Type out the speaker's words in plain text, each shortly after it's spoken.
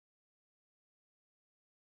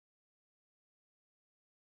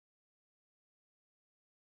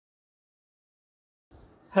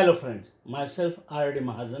Hello friends, myself R.D.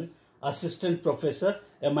 Mahajan, Assistant Professor,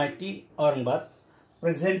 MIT Aurangabad,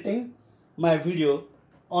 presenting my video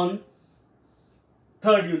on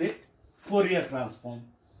third unit, Fourier Transform.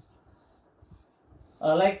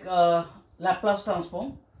 Laplace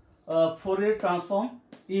transform, Fourier Transform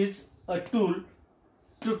is a tool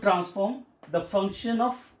to transform the function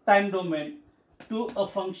of time domain to a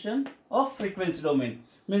function of frequency domain.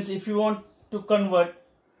 Means if you want to convert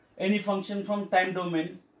any function from time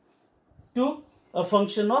domain to a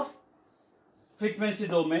function of frequency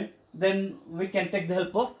domain, then we can take the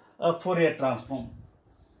help of a Fourier transform.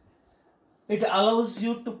 It allows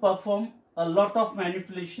you to perform a lot of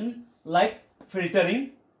manipulation like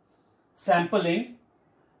filtering, sampling,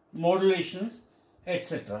 modulations,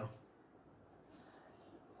 etc.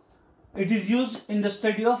 It is used in the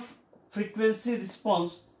study of frequency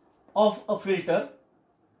response of a filter,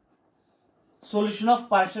 solution of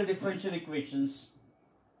partial differential equations.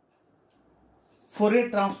 Fourier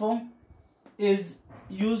transform is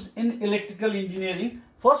used in electrical engineering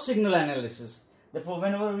for signal analysis. Therefore,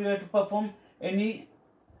 whenever we have to perform any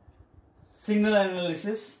signal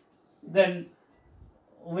analysis, then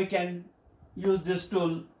we can use this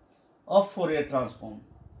tool of Fourier transform.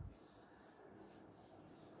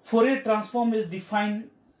 Fourier transform is defined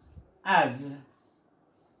as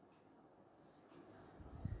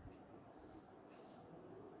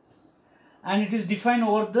and it is defined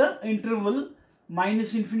over the interval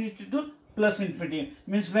minus infinity to plus infinity.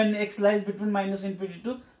 Means when x lies between minus infinity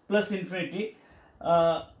to plus infinity,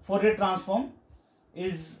 Fourier transform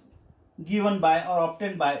is given by or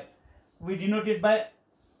obtained by, we denote it by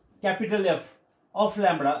capital F of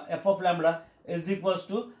lambda. F of lambda is equals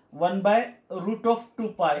to 1 by root of 2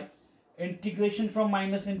 pi integration from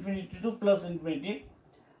minus infinity to plus infinity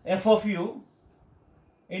f of u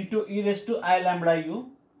into e raised to I lambda u,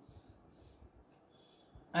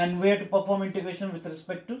 and we have to perform integration with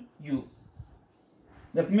respect to u.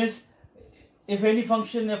 That means if any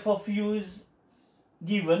function f of u is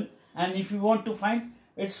given and if you want to find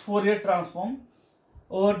its Fourier transform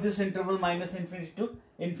over this interval minus infinity to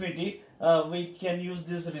infinity, we can use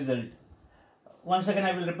this result. Once again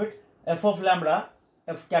I will repeat, f of lambda,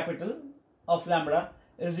 f capital of lambda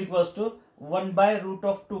is equals to 1 by root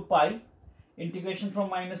of 2 pi integration from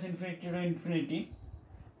minus infinity to infinity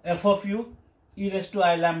f of u e raised to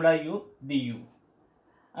I lambda u du.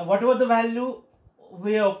 And whatever the value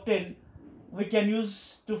we obtain, we can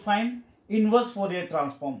use to find inverse Fourier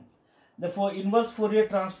transform. Therefore, inverse Fourier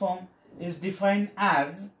transform is defined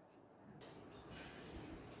as,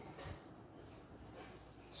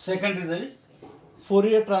 second result,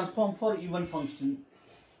 Fourier transform for even function.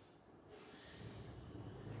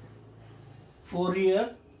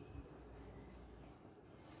 Fourier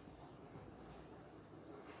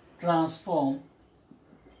transform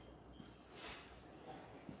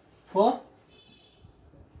for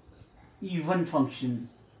even function.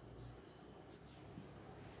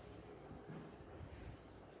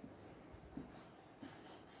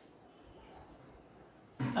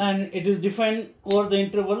 And it is defined over the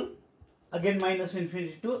interval again minus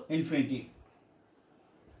infinity to infinity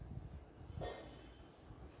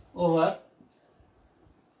over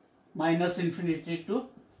minus infinity to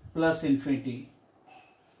plus infinity.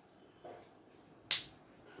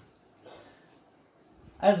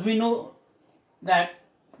 As we know that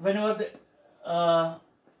whenever the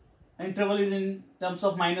interval is in terms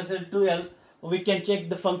of minus L to L, we can check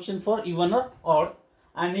the function for even or odd,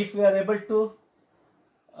 and if we are able to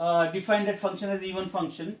define that function as even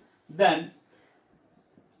function, then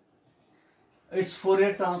its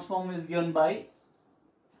Fourier transform is given by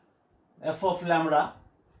f of lambda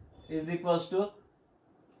is equals to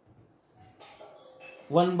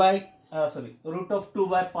 1 by root of 2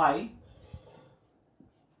 by pi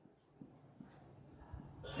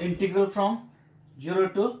integral from 0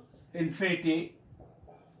 to infinity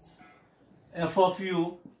f of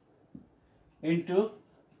u into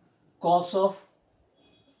cos of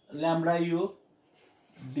lambda u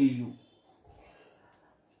du.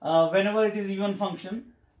 Whenever it is even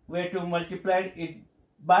function, we have to multiply it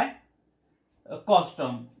by cos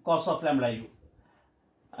term, cos of lambda u,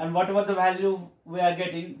 and whatever the value we are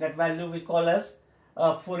getting, that value we call as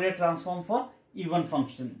Fourier transform for even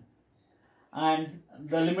function, and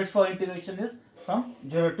the limit for integration is from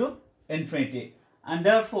 0 to infinity, and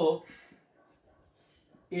therefore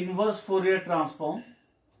inverse Fourier transform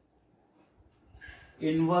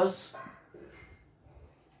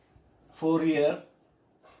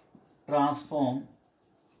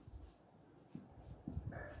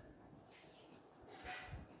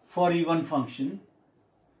for even function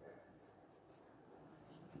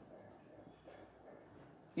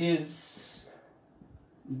is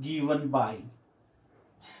given by,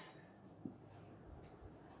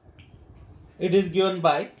 it is given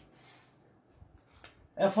by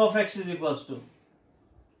f of x is equals to,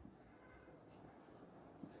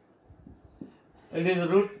 it is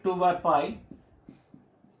root 2 by pi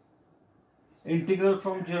integral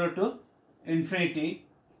from 0 to infinity,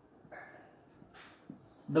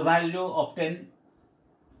 the value obtained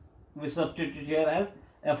we substitute here as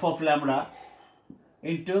f of lambda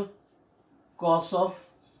into cos of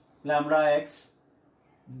lambda x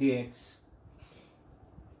dx.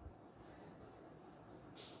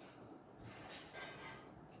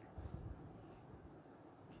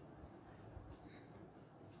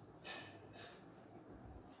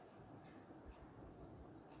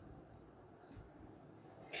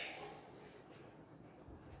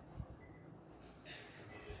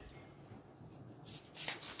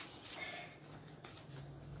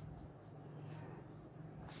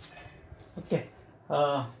 Okay,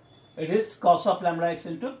 it is cos of lambda x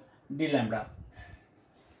into d lambda.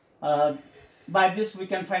 By this we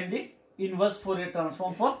can find the inverse Fourier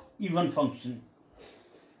transform for even function.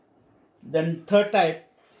 Then third type,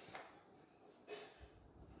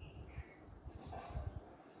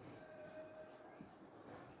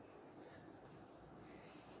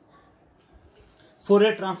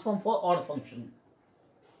 Fourier transform for odd function.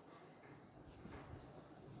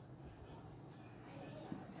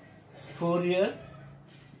 Fourier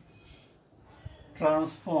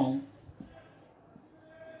transform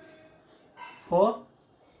for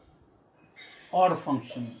odd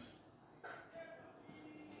function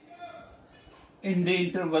in the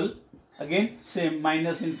interval, again same,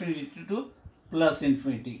 minus infinity to plus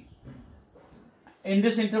infinity. In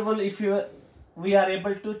this interval, if we are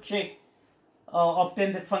able to check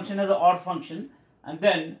obtain that function as an odd function, and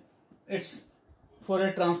then its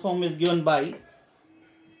Fourier transform is given by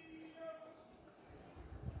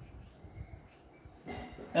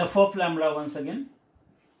f of lambda, once again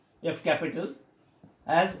f capital,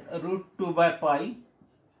 as root 2 by pi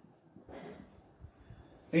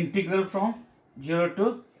integral from 0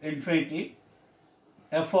 to infinity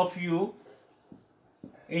f of u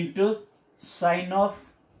into sine of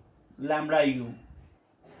lambda u.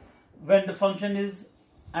 When the function is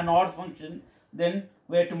an odd function, then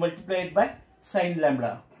we have to multiply it by sine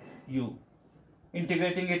lambda u,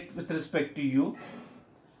 integrating it with respect to u,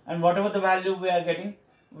 and whatever the value we are getting,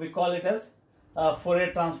 we call it as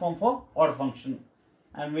Fourier transform for odd function,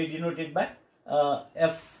 and we denote it by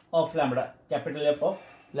f of lambda, capital F of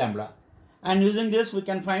lambda. And using this we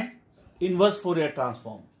can find inverse Fourier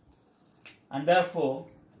transform, and therefore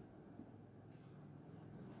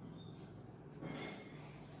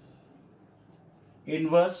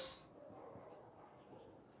inverse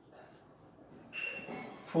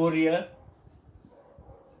Fourier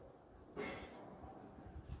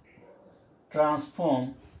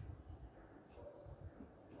transform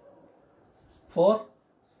for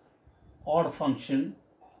odd function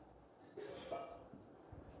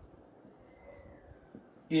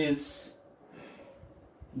is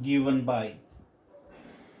given by,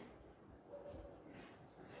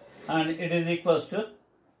 and it is equals to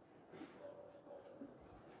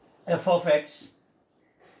f of x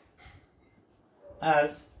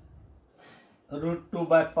as root 2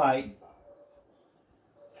 by pi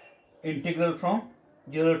integral from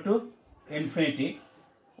 0 to infinity.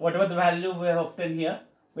 Whatever the value we have obtained here,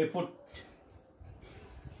 we put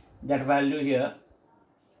that value here,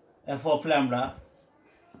 f of lambda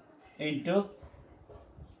into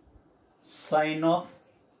sine of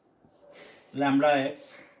lambda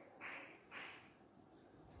x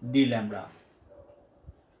d lambda.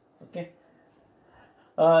 Okay.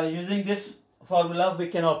 Using this formula, we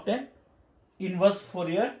can obtain inverse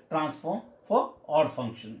Fourier transform for odd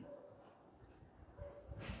function.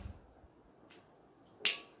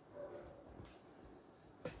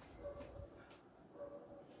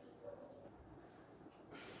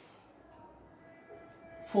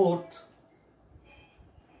 Fourth,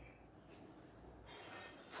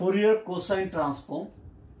 Fourier cosine transform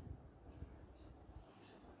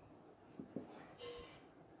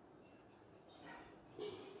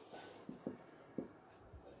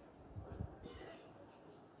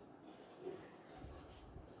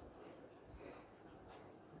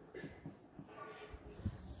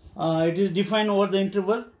it is defined over the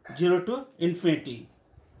interval 0 to infinity.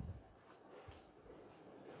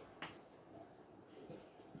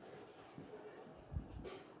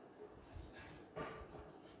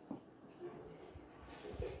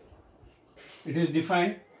 It is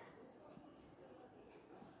defined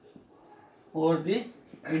over the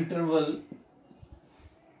interval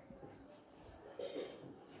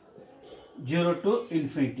 0 to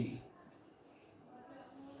infinity,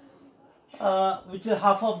 which is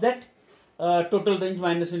half of that total range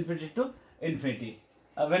minus infinity to infinity.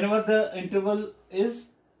 Whenever the interval is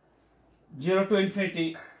 0 to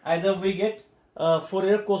infinity, either we get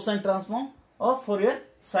Fourier cosine transform or Fourier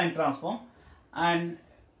sine transform, and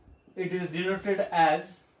it is denoted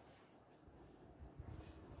as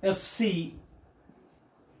FC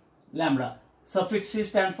lambda. Suffix C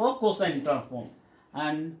stands for cosine transform,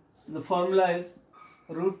 and the formula is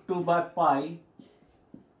root 2 by pi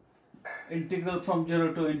integral from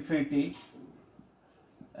 0 to infinity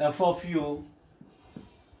f of u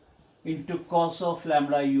into cos of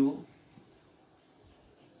lambda u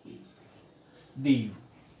du.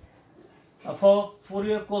 For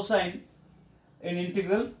Fourier cosine in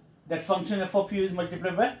integral, that function f of u is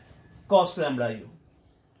multiplied by cos lambda u.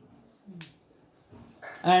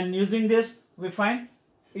 And using this, we find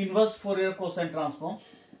inverse Fourier cosine transform.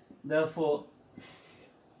 Therefore,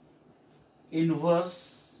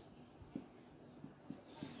 inverse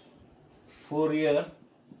Fourier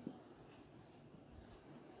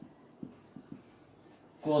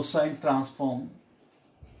cosine transform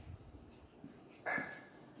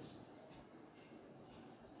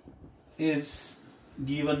is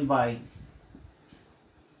given by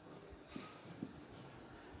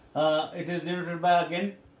it is denoted by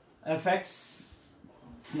again fx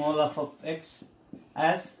small f of x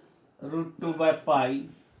as root 2 by pi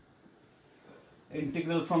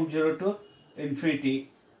integral from 0 to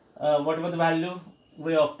infinity. Whatever the value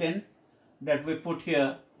we obtain, that we put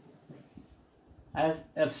here as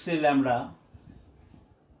fc lambda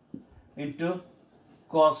into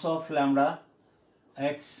cos of lambda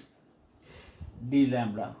x d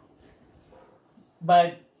lambda.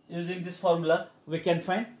 By using this formula, we can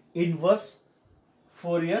find inverse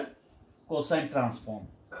Fourier cosine transform.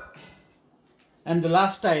 And the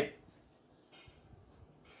last type,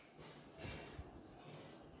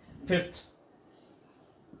 fifth,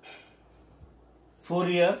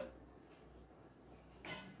 Fourier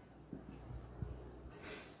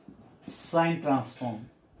sine transform.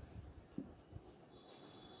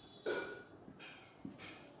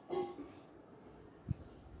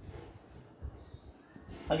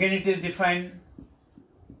 Again, it is defined.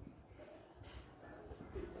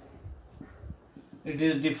 It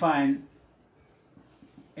is defined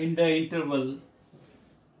in the interval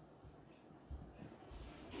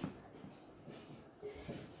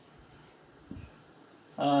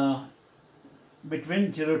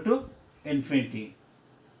between 0 to infinity.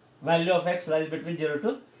 Value of x lies between 0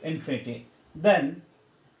 to infinity. Then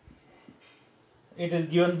it is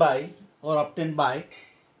given by or obtained by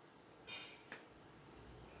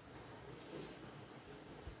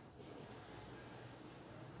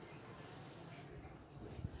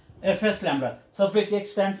fs lambda. Suffix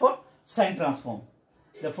x stands for sine transform.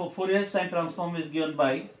 Therefore, Fourier sine transform is given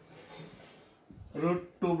by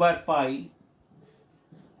root 2 by pi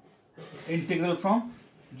integral from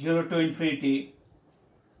 0 to infinity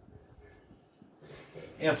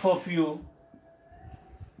f of u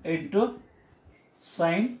into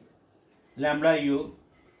sine lambda u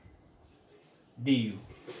du.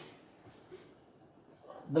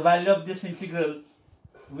 The value of this integral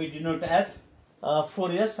we denote as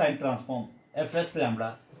Fourier sine transform fs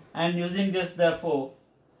lambda, and using this, therefore,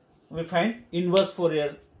 we find inverse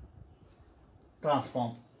Fourier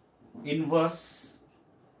transform. Inverse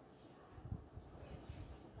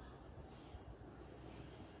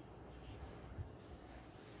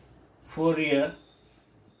Fourier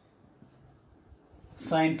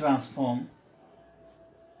sine transform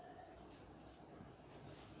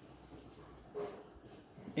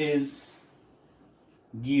is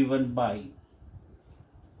given by,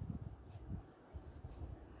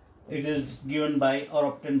 it is given by or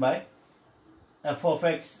obtained by f of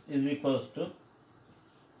x is equals to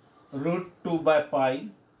root 2 by pi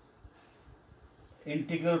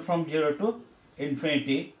integral from 0 to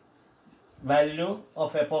infinity value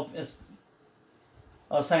of f of s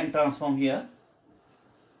or sine transform here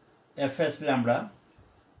fs lambda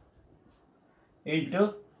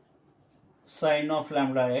into sine of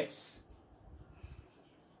lambda x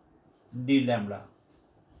d lambda.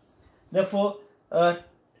 Therefore,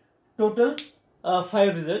 total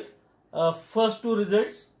 5 results. First 2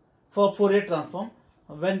 results for Fourier transform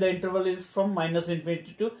when the interval is from minus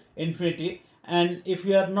infinity to infinity, and if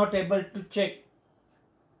you are not able to check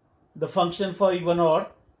the function for even or odd,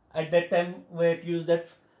 at that time we have to use that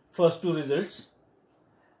first 2 results.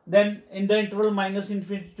 Then in the interval minus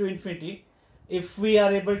infinity to infinity, if we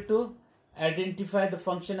are able to identify the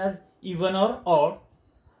function as even or odd,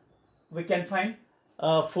 we can find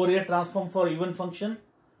Fourier transform for even function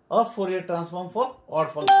of Fourier transform for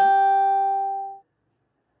odd function.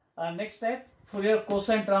 Next type, Fourier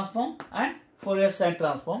cosine transform and Fourier sine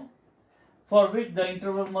transform, for which the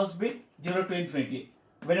interval must be 0 to infinity.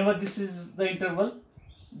 Whenever this is the interval,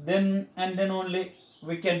 then and then only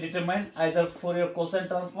we can determine either Fourier cosine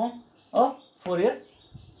transform or Fourier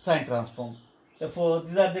sine transform. Therefore,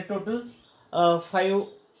 these are the total 5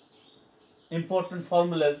 important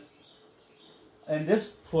formulas in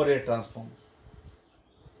this Fourier transform.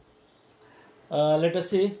 Let us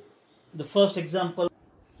see the first example.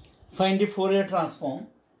 Find the Fourier transform.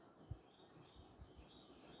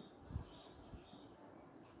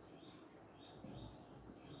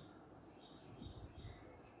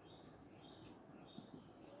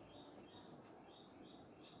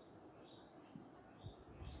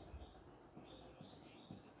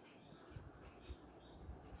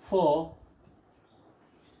 For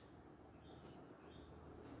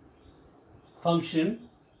function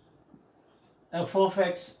f of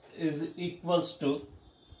x is equals to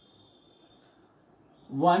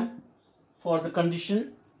 1 for the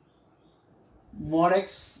condition mod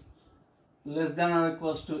x less than or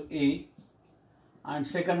equals to a, and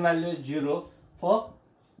second value is 0 for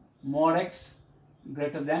mod x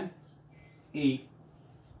greater than a.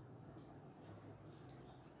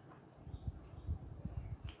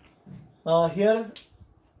 Here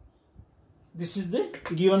this is the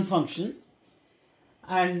given function,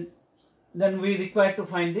 and then we require to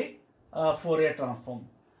find the Fourier transform.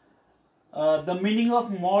 The meaning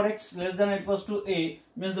of mod x less than or equals to a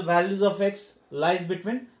means the values of x lies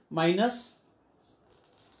between minus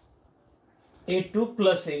a to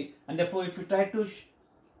plus a, and therefore if you try to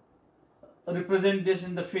represent this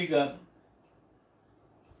in the figure,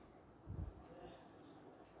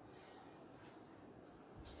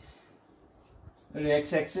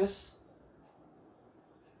 x-axis,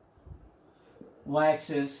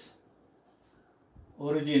 y-axis,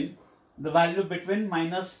 origin, the value between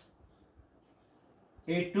minus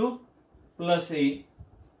a to plus a,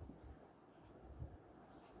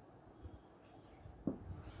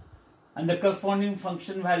 and the corresponding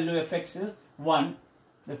function value of x is 1.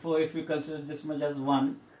 Therefore, if you consider this much as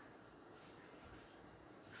 1,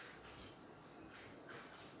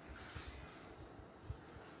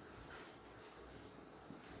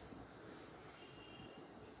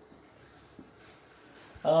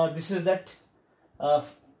 this is that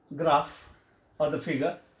graph or the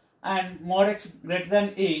figure, and mod x greater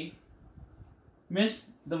than a means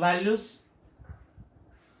the values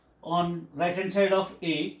on right hand side of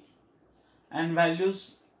a and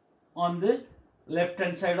values on the left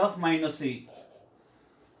hand side of minus a,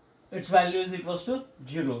 its value is equals to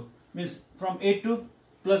 0, means from a to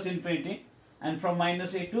plus infinity and from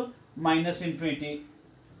minus a to minus infinity,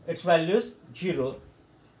 its value is 0.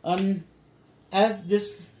 And as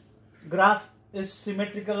this graph is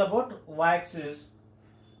symmetrical about y-axis,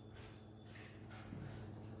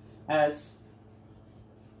 as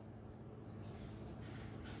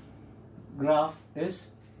graph is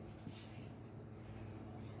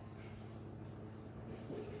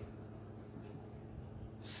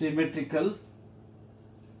symmetrical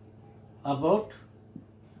about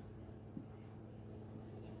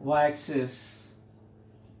y-axis,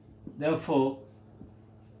 therefore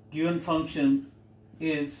given function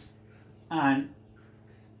is an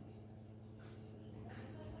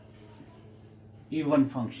even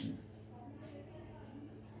function.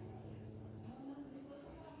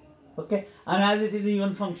 Okay, and as it is an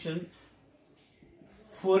even function,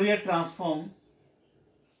 Fourier transform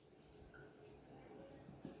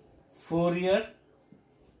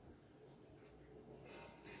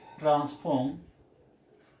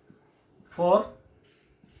for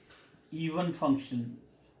even function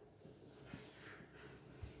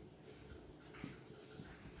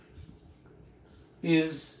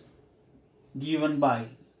is given by,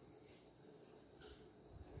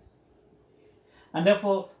 and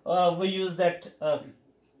therefore we use that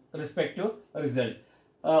respective result.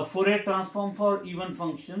 Fourier transform for even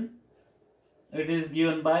function, it is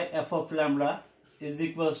given by f of lambda is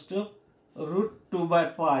equals to root 2 by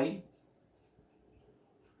pi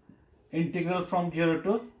integral from 0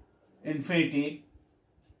 to infinity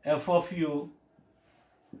f of u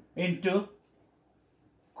into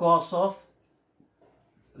cos of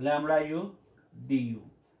lambda u du.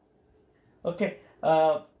 Okay,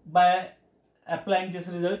 by applying this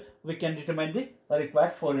result we can determine the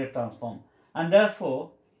required Fourier transform, and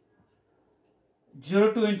therefore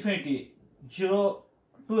 0 to infinity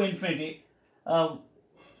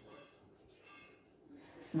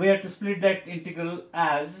we have to split that integral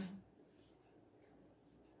as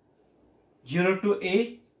 0 to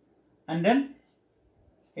a and then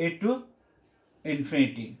a to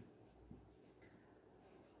infinity.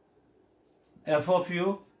 F of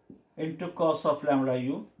u into cos of lambda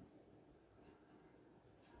u,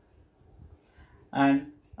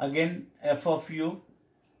 and again f of u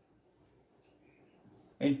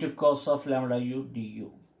into cos of lambda u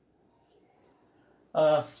du.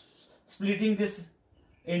 Splitting this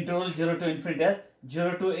interval 0 to infinity as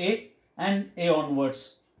 0 to a and a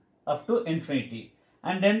onwards up to infinity,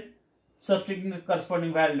 and then substituting the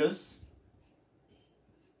corresponding values.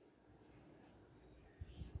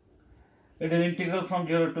 It is integral from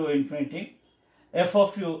 0 to infinity. F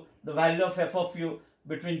of u, the value of f of u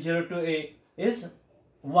between 0 to a is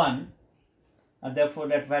 1, and therefore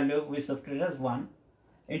that value we substitute as 1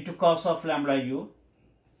 into cos of lambda u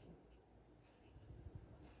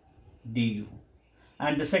du.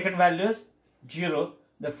 And the second value is 0,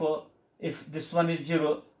 therefore if this one is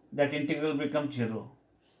 0, that integral becomes 0.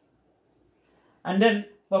 And then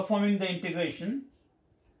performing the integration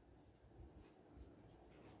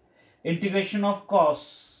of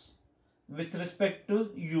cos with respect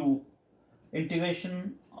to u,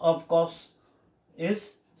 integration of cos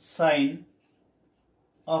is sine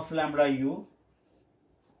of lambda u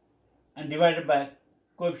and divided by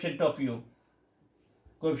coefficient of u.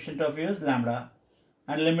 Coefficient of u is lambda,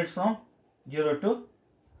 and limits from 0 to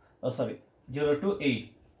 0 to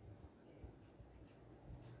a.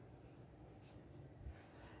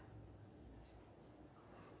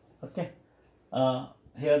 Okay,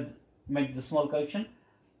 here make the small correction,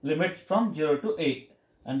 limit from 0 to a,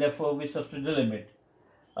 and therefore we substitute the limit.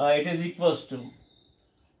 It is equals to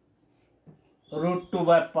root 2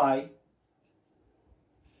 by pi.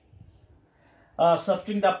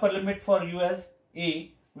 Substituting the upper limit for u as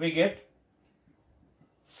a, we get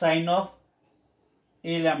sine of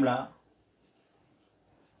a lambda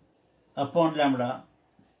upon lambda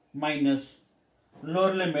minus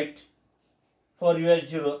lower limit for u as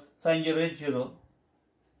 0, sine 0 is 0,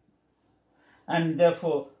 and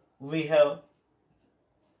therefore we have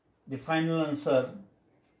the final answer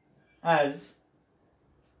as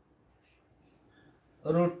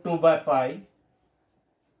root 2 by pi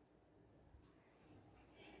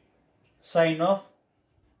sine of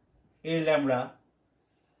a lambda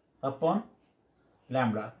upon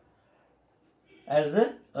lambda as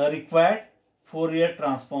a required Fourier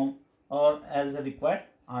transform, or as a required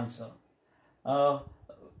answer.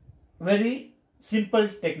 Very simple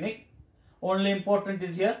technique. Only important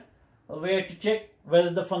is here where to check whether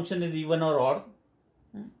the function is even or odd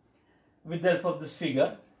with the help of this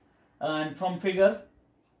figure, and from figure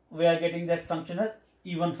we are getting that function as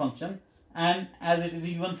even function, and as it is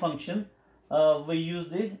even function we use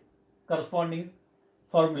the corresponding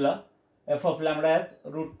formula f of lambda as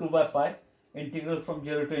root 2 by pi integral from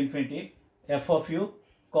 0 to infinity f of u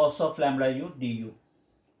cos of lambda u du.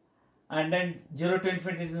 And then 0 to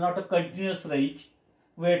infinity is not a continuous range.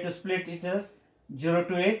 We have to split it as 0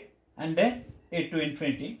 to a and then a to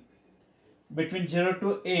infinity. Between 0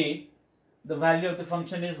 to a, the value of the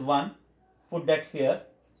function is 1. Put that here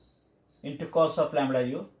into cos of lambda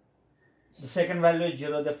u. The second value is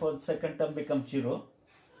 0, therefore the second term becomes 0.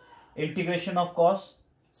 Integration of cos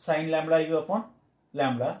sine lambda u upon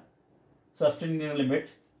lambda. Substituting the limit,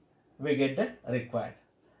 we get the required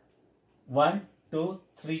 1, 2,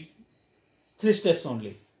 3 steps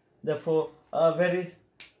only. Therefore, a very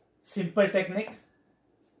simple technique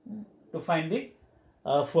to find the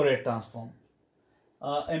Fourier transform.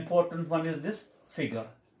 Important one is this figure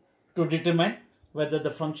to determine whether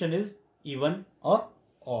the function is even or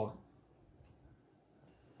odd.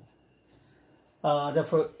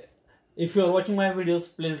 Therefore, if you are watching my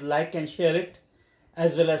videos, please like and share it,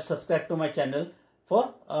 as well as subscribe to my channel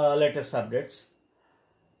for latest updates.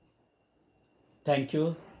 Thank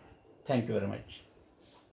you very much.